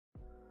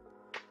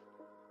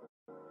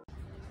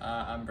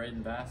I'm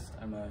Braden Bast.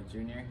 I'm a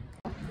junior.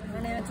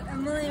 My name is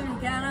Emily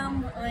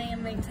McAdam. I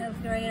am a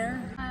 10th grader.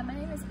 My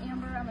name is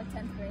Amber. I'm a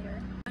 10th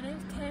grader. My name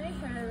is Tanny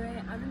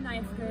Hillary. I'm a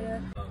 9th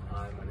grader.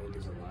 Hi, my name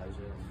is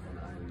Elijah, and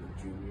I'm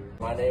a junior.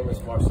 My name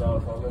is Marcel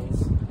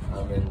Clemens.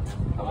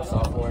 I'm a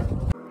sophomore.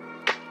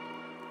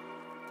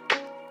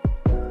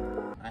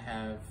 I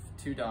have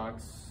 2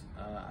 dogs.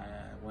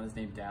 One is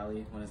named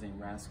Dally, one is named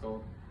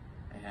Rascal.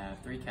 I have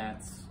 3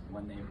 cats,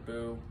 one named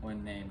Boo,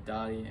 one named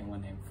Dottie, and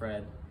one named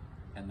Fred.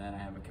 And then I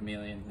have a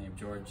chameleon named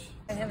George.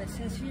 I have a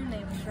Shih Tzu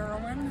named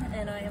Sherwin,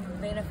 and I have a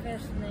beta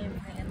fish named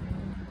Pan.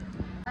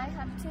 I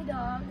have 2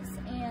 dogs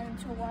and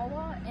a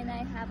Chihuahua, and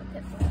I have a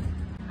pit bull.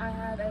 I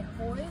have a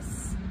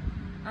horse.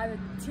 I have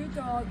 2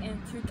 dogs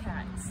and 2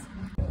 cats.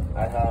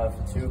 I have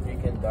 2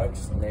 pekin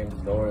ducks named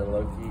Thor and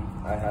Loki.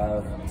 I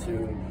have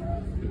 2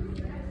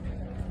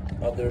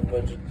 other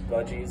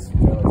budgies,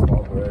 kind of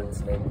small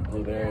birds, named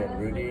Blueberry and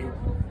Rudy.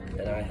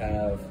 And I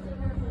have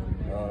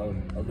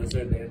a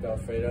lizard named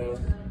Alfredo,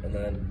 and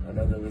then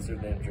another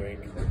lizard named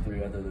Drake, and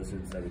 3 other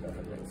lizards that we don't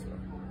have names for.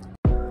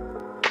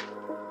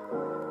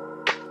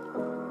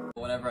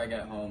 Whenever I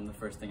get home, the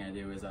first thing I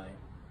do is I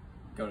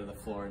go to the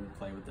floor and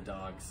play with the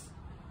dogs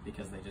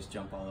because they just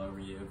jump all over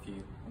you if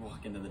you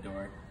walk into the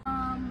door.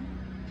 I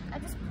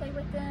just play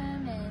with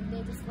them and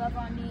they just love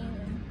on me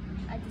and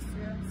I just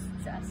feel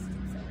stressed,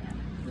 so yeah.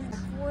 The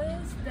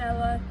boys,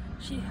 Bella,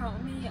 she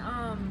helped me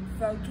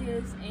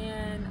focus,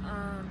 and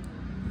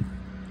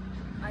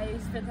I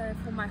spent time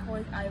for my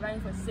horse. I ran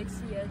for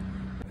 6 years.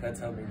 Pets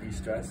help me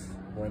de-stress.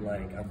 When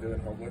I'm doing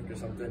homework or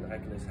something, I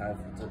can just have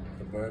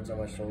the birds on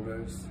my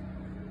shoulders,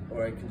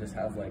 or I can just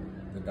have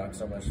the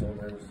ducks on my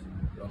shoulders.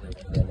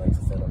 They like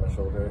to stand on my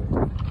shoulder,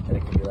 and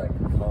it can be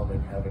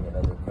calming having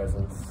another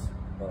presence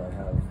when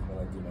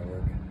I do my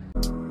work.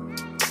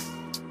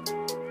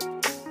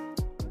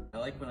 I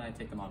like when I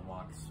take them on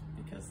walks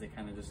because they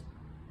kind of just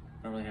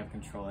don't really have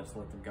control. I just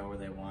let them go where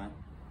they want.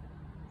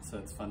 So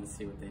it's fun to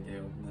see what they do.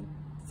 And then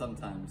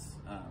sometimes,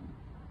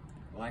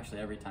 well actually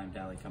every time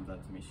Dally comes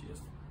up to me, she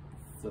just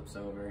flips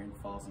over and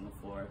falls on the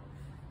floor.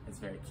 It's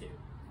very cute.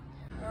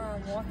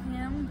 Walking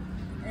him,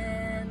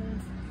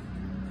 and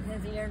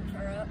his ears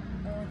are up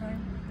all the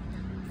time,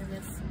 and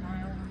just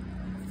smile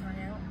and turn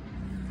out.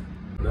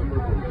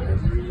 Memorable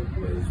memory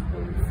was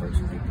when we first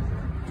picked him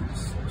up. He was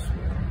so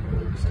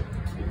small. It was the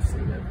cutest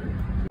thing ever.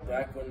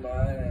 Back when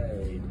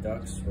my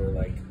ducks were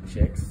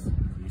chicks,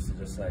 we used to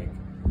just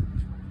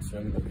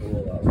swim in the pool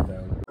a lot with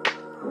them.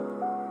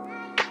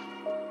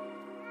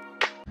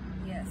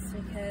 Yes,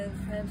 because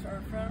friends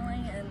are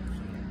friendly and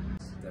cute.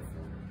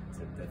 Definitely.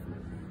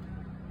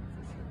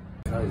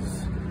 Because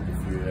if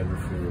you ever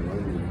feel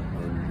lonely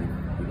and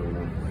you don't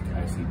want to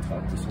actually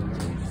talk to someone,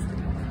 you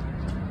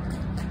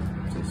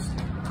just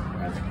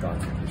have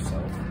thoughts of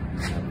yourself. You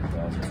have a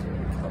dog to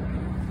help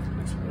you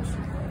express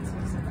your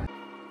thoughts.